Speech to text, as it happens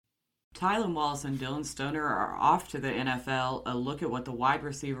Tylan Wallace and Dylan Stoner are off to the NFL. A look at what the wide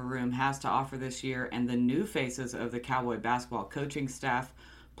receiver room has to offer this year and the new faces of the Cowboy basketball coaching staff,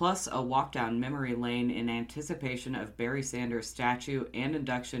 plus a walk down memory lane in anticipation of Barry Sanders' statue and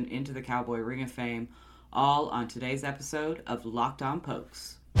induction into the Cowboy Ring of Fame, all on today's episode of Locked On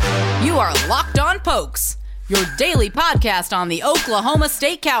Pokes. You are Locked On Pokes, your daily podcast on the Oklahoma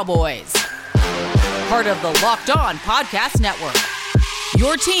State Cowboys. Part of the Locked On Podcast Network.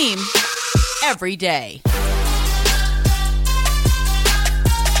 Your team every day.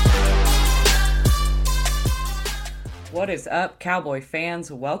 What is up, Cowboy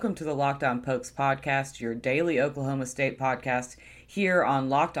fans? Welcome to the Locked On Pokes podcast, your daily Oklahoma State podcast here on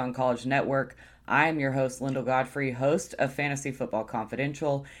Locked On College Network. I am your host, Lyndall Godfrey, host of Fantasy Football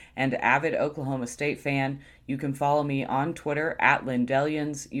Confidential and avid Oklahoma State fan. You can follow me on Twitter at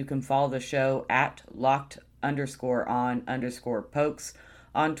Lindellians. You can follow the show at Locked_on_Pokes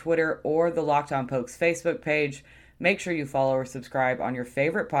on Twitter or the Locked On Pokes Facebook page. Make sure you follow or subscribe on your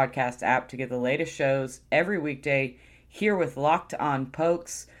favorite podcast app to get the latest shows every weekday here with Locked On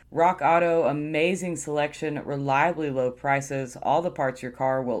Pokes. Rock Auto, amazing selection, reliably low prices, all the parts your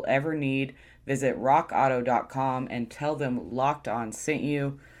car will ever need. Visit rockauto.com and tell them Locked On sent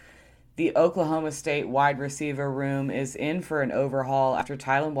you. The Oklahoma State wide receiver room is in for an overhaul after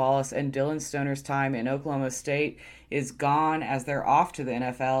Tylan Wallace and Dylan Stoner's time in Oklahoma State is gone as they're off to the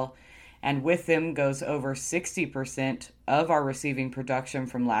NFL, and with them goes over 60% of our receiving production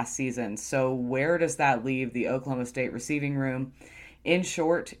from last season. So where does that leave the Oklahoma State receiving room? In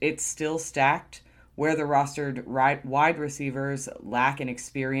short, it's still stacked. Where the rostered wide receivers lack in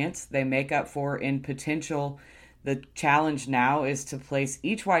experience, they make up for in potential. The challenge now is to place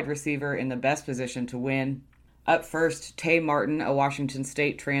each wide receiver in the best position to win. Up first, Tay Martin, a Washington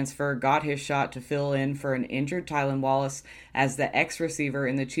State transfer, got his shot to fill in for an injured Tylan Wallace as the X-receiver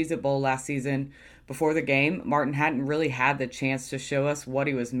in the Cheez-It Bowl last season. Before the game, Martin hadn't really had the chance to show us what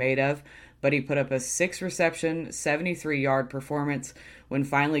he was made of, but he put up a 6-reception, 73-yard performance when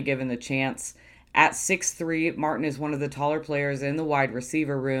finally given the chance. At 6'3", Martin is one of the taller players in the wide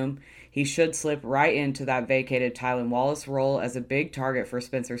receiver room. He should slip right into that vacated Tylan Wallace role as a big target for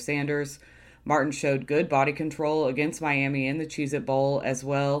Spencer Sanders. Martin showed good body control against Miami in the Cheez-It Bowl as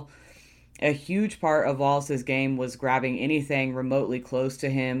well. A huge part of Wallace's game was grabbing anything remotely close to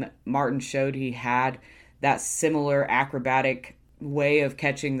him. Martin showed he had that similar acrobatic way of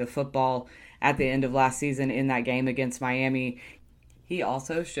catching the football at the end of last season in that game against Miami. He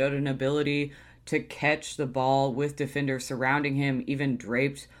also showed an ability to catch the ball with defenders surrounding him, even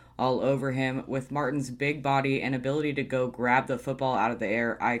draped all over him. With Martin's big body and ability to go grab the football out of the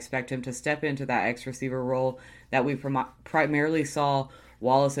air, I expect him to step into that X-receiver role that we primarily saw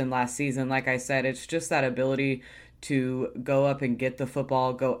Wallace in last season. Like I said, it's just that ability to go up and get the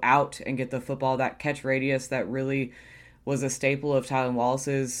football, go out and get the football, that catch radius that really was a staple of Tylan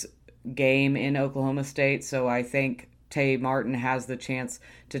Wallace's game in Oklahoma State. So I think Tay Martin has the chance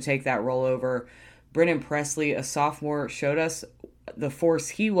to take that role over. Brennan Presley, a sophomore, showed us the force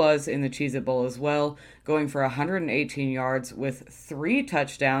he was in the Cheez-It Bowl as well, going for 118 yards with 3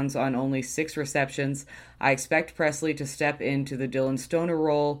 touchdowns on only 6 receptions. I expect Presley to step into the Dylan Stoner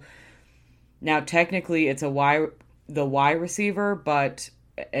role. Now, technically, it's the Y receiver, but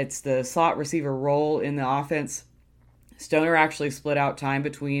it's the slot receiver role in the offense. Stoner actually split out time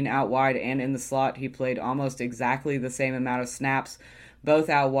between out wide and in the slot. He played almost exactly the same amount of snaps, both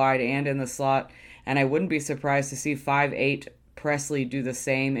out wide and in the slot, and I wouldn't be surprised to see 5'8" Presley do the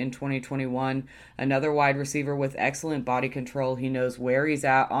same in 2021. Another wide receiver with excellent body control. He knows where he's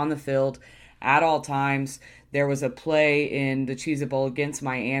at on the field at all times. There was a play in the Cheez-It Bowl against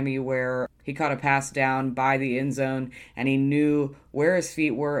Miami where he caught a pass down by the end zone, and he knew where his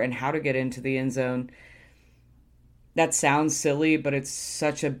feet were and how to get into the end zone. That sounds silly, but it's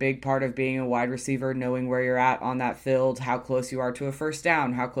such a big part of being a wide receiver, knowing where you're at on that field, how close you are to a first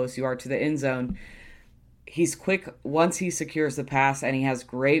down, how close you are to the end zone. He's quick once he secures the pass, and he has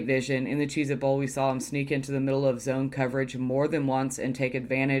great vision. In the Cheez-It Bowl, we saw him sneak into the middle of zone coverage more than once and take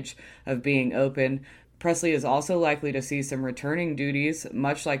advantage of being open. Presley is also likely to see some returning duties,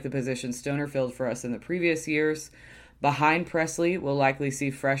 much like the position Stoner filled for us in the previous years. Behind Presley, we'll likely see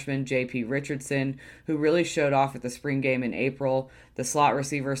freshman J.P. Richardson, who really showed off at the spring game in April. The slot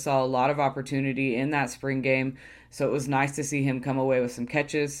receiver saw a lot of opportunity in that spring game, so it was nice to see him come away with some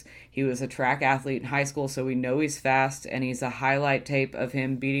catches. He was a track athlete in high school, so we know he's fast, and he's a highlight tape of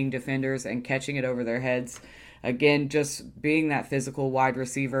him beating defenders and catching it over their heads. Again, just being that physical wide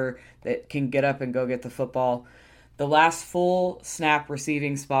receiver that can get up and go get the football. The last full snap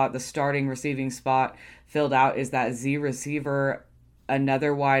receiving spot, the starting receiving spot filled out, is that Z receiver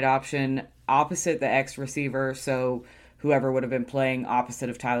another wide option opposite the X receiver, so whoever would have been playing opposite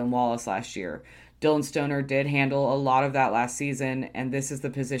of Tylan Wallace last year. Dylan Stoner did handle a lot of that last season, and this is the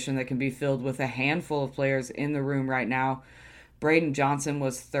position that can be filled with a handful of players in the room right now. Braden Johnson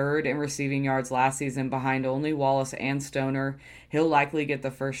was third in receiving yards last season behind only Wallace and Stoner. He'll likely get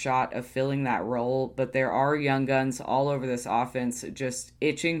the first shot of filling that role, but there are young guns all over this offense just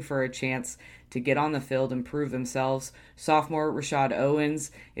itching for a chance to get on the field and prove themselves. Sophomore Rashad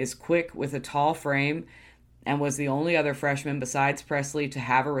Owens is quick with a tall frame and was the only other freshman besides Presley to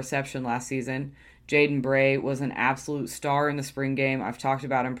have a reception last season. Jaden Bray was an absolute star in the spring game. I've talked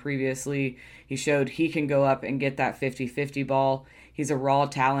about him previously. He showed he can go up and get that 50-50 ball. He's a raw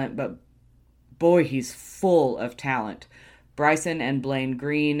talent, but boy, he's full of talent. Bryson and Blaine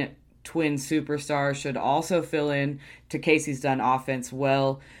Green, twin superstars, should also fill in to Casey's Dunn offense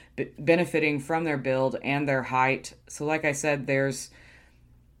well, benefiting from their build and their height. So like I said, there's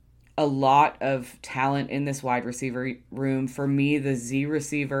a lot of talent in this wide receiver room. For me, the Z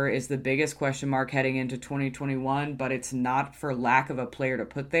receiver is the biggest question mark heading into 2021, but it's not for lack of a player to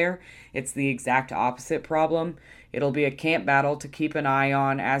put there. It's the exact opposite problem. It'll be a camp battle to keep an eye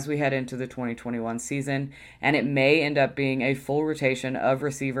on as we head into the 2021 season, and it may end up being a full rotation of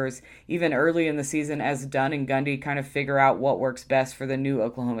receivers even early in the season as Dunn and Gundy kind of figure out what works best for the new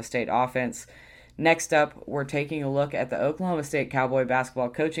Oklahoma State offense. Next up, we're taking a look at the Oklahoma State Cowboy basketball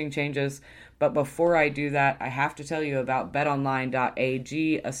coaching changes. But before I do that, I have to tell you about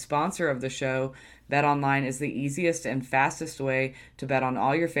betonline.ag, a sponsor of the show. BetOnline is the easiest and fastest way to bet on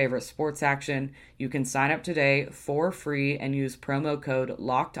all your favorite sports action. You can sign up today for free and use promo code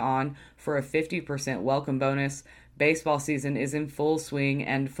LOCKEDON for a 50% welcome bonus. Baseball season is in full swing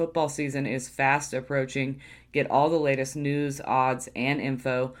and football season is fast approaching. Get all the latest news, odds, and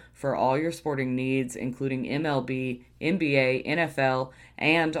info for all your sporting needs, including MLB, NBA, NFL,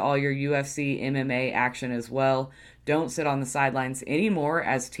 and all your UFC, MMA action as well. Don't sit on the sidelines anymore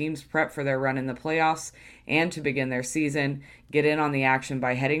as teams prep for their run in the playoffs and to begin their season. Get in on the action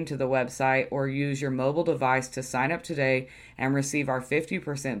by heading to the website or use your mobile device to sign up today and receive our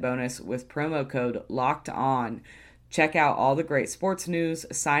 50% bonus with promo code LOCKEDON. Check out all the great sports news,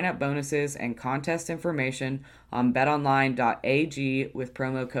 sign-up bonuses, and contest information on betonline.ag with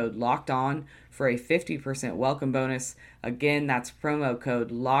promo code LOCKEDON for a 50% welcome bonus. Again, that's promo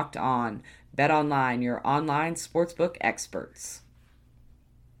code LOCKEDON. BetOnline, your online sportsbook experts.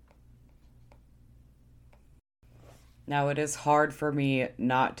 Now, it is hard for me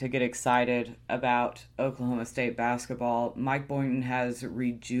not to get excited about Oklahoma State basketball. Mike Boynton has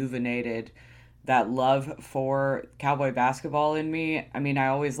rejuvenated that love for Cowboy basketball in me. I mean, I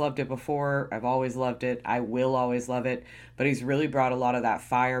always loved it before. I've always loved it. I will always love it. But he's really brought a lot of that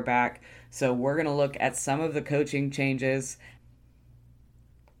fire back. So we're going to look at some of the coaching changes.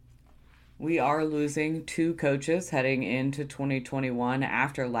 We are losing two coaches heading into 2021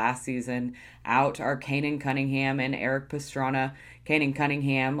 after last season. Out are Kanan Cunningham and Eric Pastrana. Kanan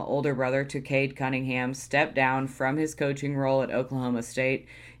Cunningham, older brother to Cade Cunningham, stepped down from his coaching role at Oklahoma State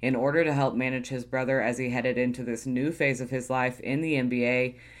in order to help manage his brother as he headed into this new phase of his life in the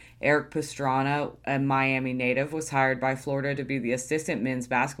NBA. Eric Pastrana, a Miami native, was hired by Florida to be the assistant men's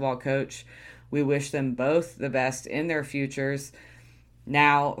basketball coach. We wish them both the best in their futures.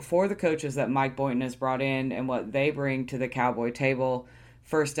 Now, for the coaches that Mike Boynton has brought in and what they bring to the Cowboy table,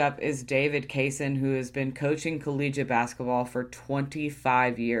 first up is David Kaysen, who has been coaching collegiate basketball for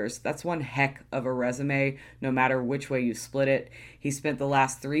 25 years. That's one heck of a resume, no matter which way you split it. He spent the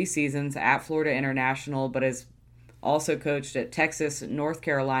last 3 seasons at Florida International, but has also coached at Texas, North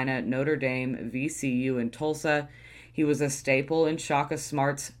Carolina, Notre Dame, VCU, and Tulsa. He was a staple in Shaka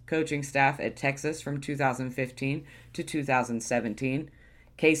Smart's coaching staff at Texas from 2015 to 2017.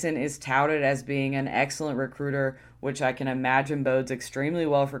 Kaysen is touted as being an excellent recruiter, which I can imagine bodes extremely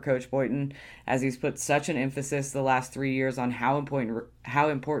well for Coach Boynton, as he's put such an emphasis the last 3 years on how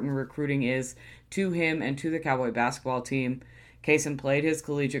important recruiting is to him and to the Cowboy basketball team. Kaysen played his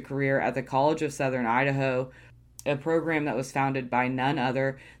collegiate career at the College of Southern Idaho, a program that was founded by none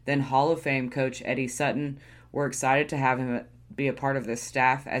other than Hall of Fame coach Eddie Sutton. We're excited to have him be a part of this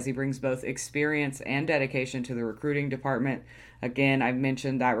staff as he brings both experience and dedication to the recruiting department. Again, I've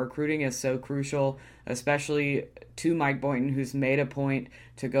mentioned that recruiting is so crucial, especially to Mike Boynton, who's made a point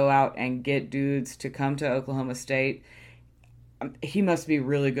to go out and get dudes to come to Oklahoma State. He must be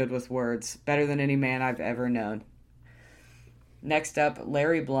really good with words, better than any man I've ever known. Next up,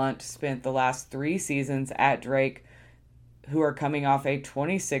 Larry Blunt spent the last 3 seasons at Drake, who are coming off a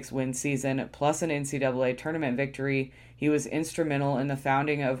 26-win season plus an NCAA tournament victory. He was instrumental in the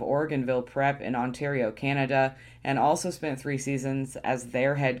founding of Oregonville Prep in Ontario, Canada, and also spent 3 seasons as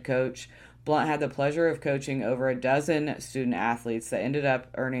their head coach. Blount had the pleasure of coaching over a dozen student athletes that ended up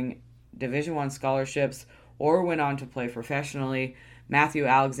earning Division I scholarships or went on to play professionally. Matthew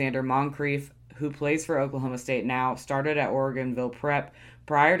Alexander Moncrief, who plays for Oklahoma State now, started at Oregonville Prep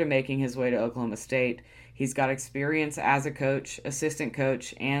prior to making his way to Oklahoma State. He's got experience as a coach, assistant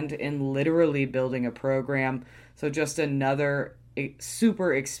coach, and in literally building a program. So just another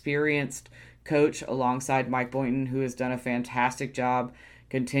super experienced coach alongside Mike Boynton, who has done a fantastic job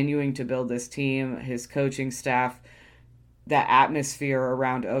continuing to build this team, his coaching staff, the atmosphere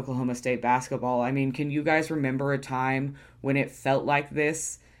around Oklahoma State basketball. I mean, can you guys remember a time when it felt like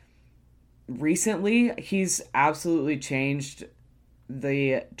this? Recently, he's absolutely changed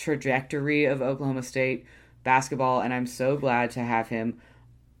the trajectory of Oklahoma State basketball, and I'm so glad to have him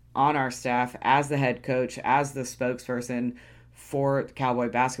on our staff as the head coach, as the spokesperson for Cowboy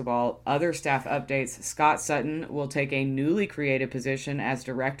basketball. Other staff updates: Scott Sutton will take a newly created position as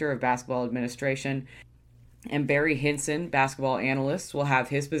Director of Basketball Administration, and Barry Hinson, basketball analyst, will have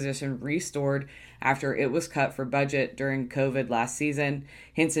his position restored after it was cut for budget during COVID last season.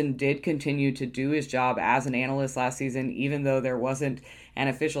 Hinson did continue to do his job as an analyst last season, even though there wasn't an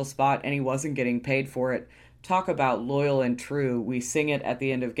official spot and he wasn't getting paid for it. Talk about loyal and true. We sing it at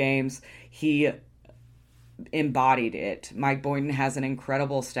the end of games. He embodied it. Mike Boynton has an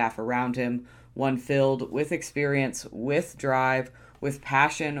incredible staff around him, one filled with experience, with drive, with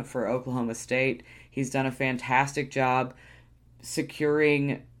passion for Oklahoma State. He's done a fantastic job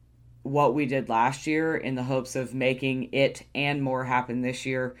securing what we did last year in the hopes of making it and more happen this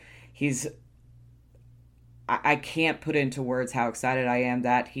year. I can't put into words how excited I am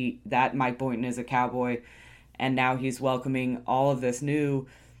that Mike Boynton is a Cowboy, and now he's welcoming all of this new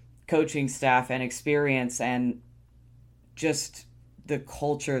coaching staff and experience, and just the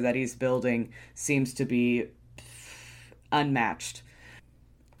culture that he's building seems to be unmatched.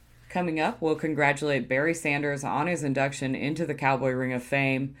 Coming up, we'll congratulate Barry Sanders on his induction into the Cowboy Ring of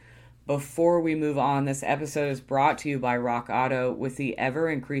Fame. Before we move on, this episode is brought to you by Rock Auto. With the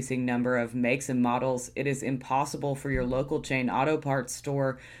ever-increasing number of makes and models, it is impossible for your local chain auto parts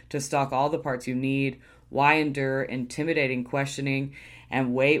store to stock all the parts you need. Why endure intimidating questioning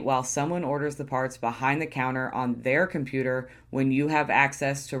and wait while someone orders the parts behind the counter on their computer when you have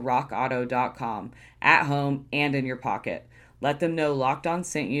access to rockauto.com at home and in your pocket? Let them know Locked On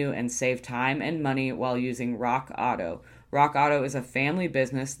sent you and save time and money while using Rock Auto. Rock Auto is a family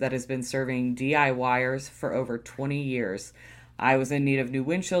business that has been serving DIYers for over 20 years. I was in need of new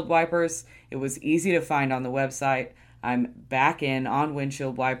windshield wipers. It was easy to find on the website. I'm back in on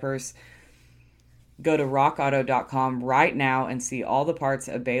windshield wipers. Go to rockauto.com right now and see all the parts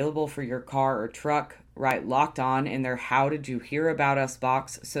available for your car or truck. Write Locked On in their How Did You Hear About Us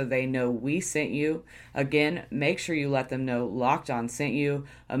box so they know we sent you. Again, make sure you let them know Locked On sent you.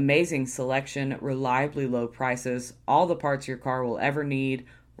 Amazing selection, reliably low prices, all the parts your car will ever need.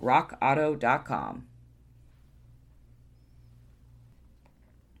 rockauto.com.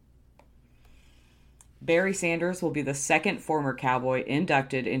 Barry Sanders will be the second former Cowboy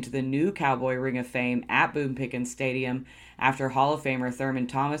inducted into the new Cowboy Ring of Fame at Boone Pickens Stadium after Hall of Famer Thurman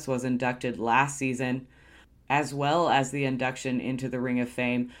Thomas was inducted last season. As well as the induction into the Ring of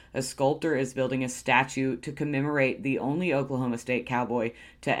Fame, a sculptor is building a statue to commemorate the only Oklahoma State Cowboy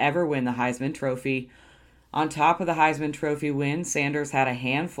to ever win the Heisman Trophy. On top of the Heisman Trophy win, Sanders had a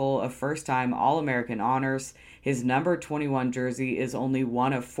handful of first-time All-American honors. His number 21 jersey is only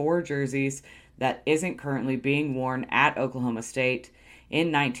one of 4 jerseys that isn't currently being worn at Oklahoma State.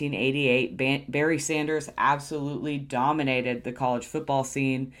 In 1988, Barry Sanders absolutely dominated the college football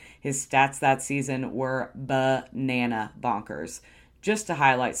scene. His stats that season were banana bonkers. Just to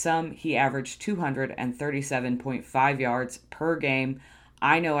highlight some, he averaged 237.5 yards per game.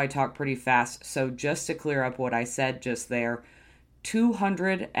 I know I talk pretty fast, so just to clear up what I said just there,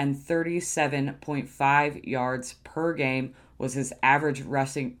 237.5 yards per game was his average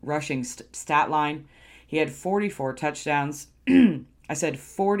rushing stat line. He had 44 touchdowns. I said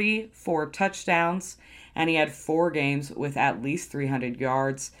 44 touchdowns, and he had 4 games with at least 300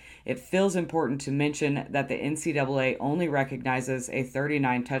 yards. It feels important to mention that the NCAA only recognizes a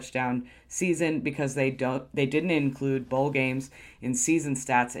 39 touchdown season because they didn't include bowl games in season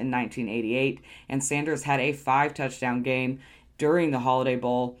stats in 1988, and Sanders had a 5 touchdown game during the Holiday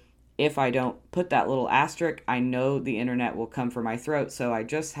Bowl. If I don't put that little asterisk, I know the internet will come for my throat, so I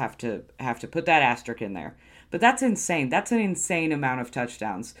just have to put that asterisk in there. But that's insane. That's an insane amount of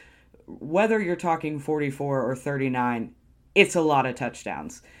touchdowns. Whether you're talking 44 or 39, It's a lot of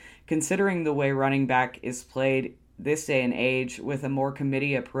touchdowns. Considering the way running back is played this day and age with a more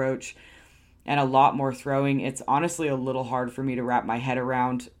committee approach and a lot more throwing, it's honestly a little hard for me to wrap my head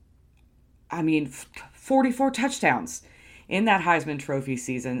around. 44 touchdowns. In that Heisman Trophy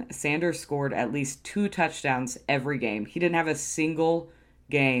season, Sanders scored at least 2 touchdowns every game. He didn't have a single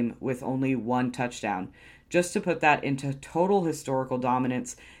game with only 1 touchdown. Just to put that into total historical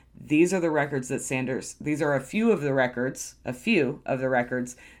dominance, these are the records that these are a few of the records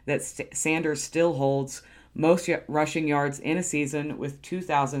that Sanders still holds. Most rushing yards in a season with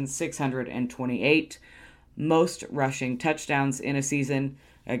 2,628. Most rushing touchdowns in a season.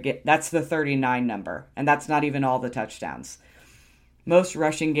 Again, that's the 39 number, and that's not even all the touchdowns. Most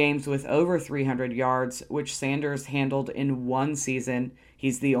rushing games with over 300 yards, which Sanders handled in one season.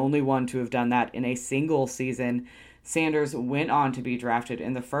 He's the only one to have done that in a single season. Sanders went on to be drafted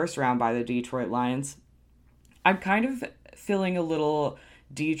in the first round by the Detroit Lions. I'm kind of feeling a little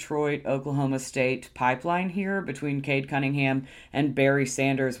Detroit, Oklahoma State pipeline here between Cade Cunningham and Barry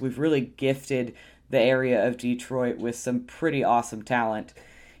Sanders. We've really gifted the area of Detroit with some pretty awesome talent.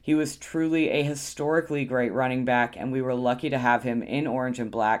 He was truly a historically great running back, and we were lucky to have him in orange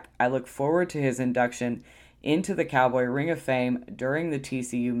and black. I look forward to his induction into the Cowboy Ring of Fame during the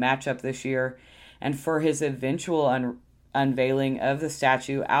TCU matchup this year, and for his eventual unveiling of the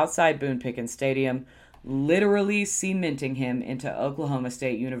statue outside Boone Pickens Stadium, literally cementing him into Oklahoma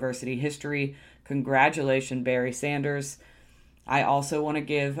State University history. Congratulations, Barry Sanders. I also want to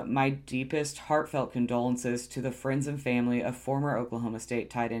give my deepest heartfelt condolences to the friends and family of former Oklahoma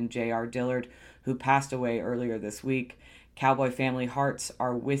State tight end J.R. Dillard, who passed away earlier this week. Cowboy family hearts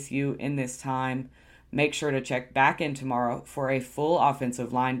are with you in this time. Make sure to check back in tomorrow for a full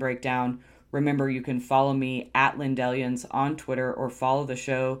offensive line breakdown. Remember, you can follow me at Lindellians on Twitter or follow the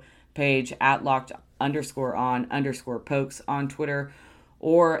show page at locked_on_pokes on Twitter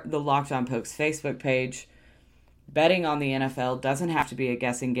or the Locked On Pokes Facebook page. Betting on the NFL doesn't have to be a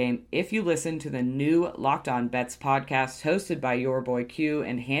guessing game. If you listen to the new Locked On Bets podcast hosted by your boy Q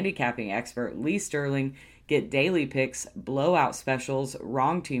and handicapping expert Lee Sterling, get daily picks, blowout specials,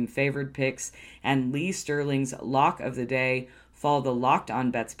 wrong team favored picks, and Lee Sterling's lock of the day. Follow the Locked On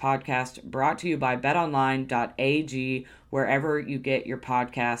Bets podcast, brought to you by betonline.ag, wherever you get your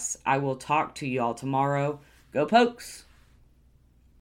podcasts. I will talk to y'all tomorrow. Go Pokes!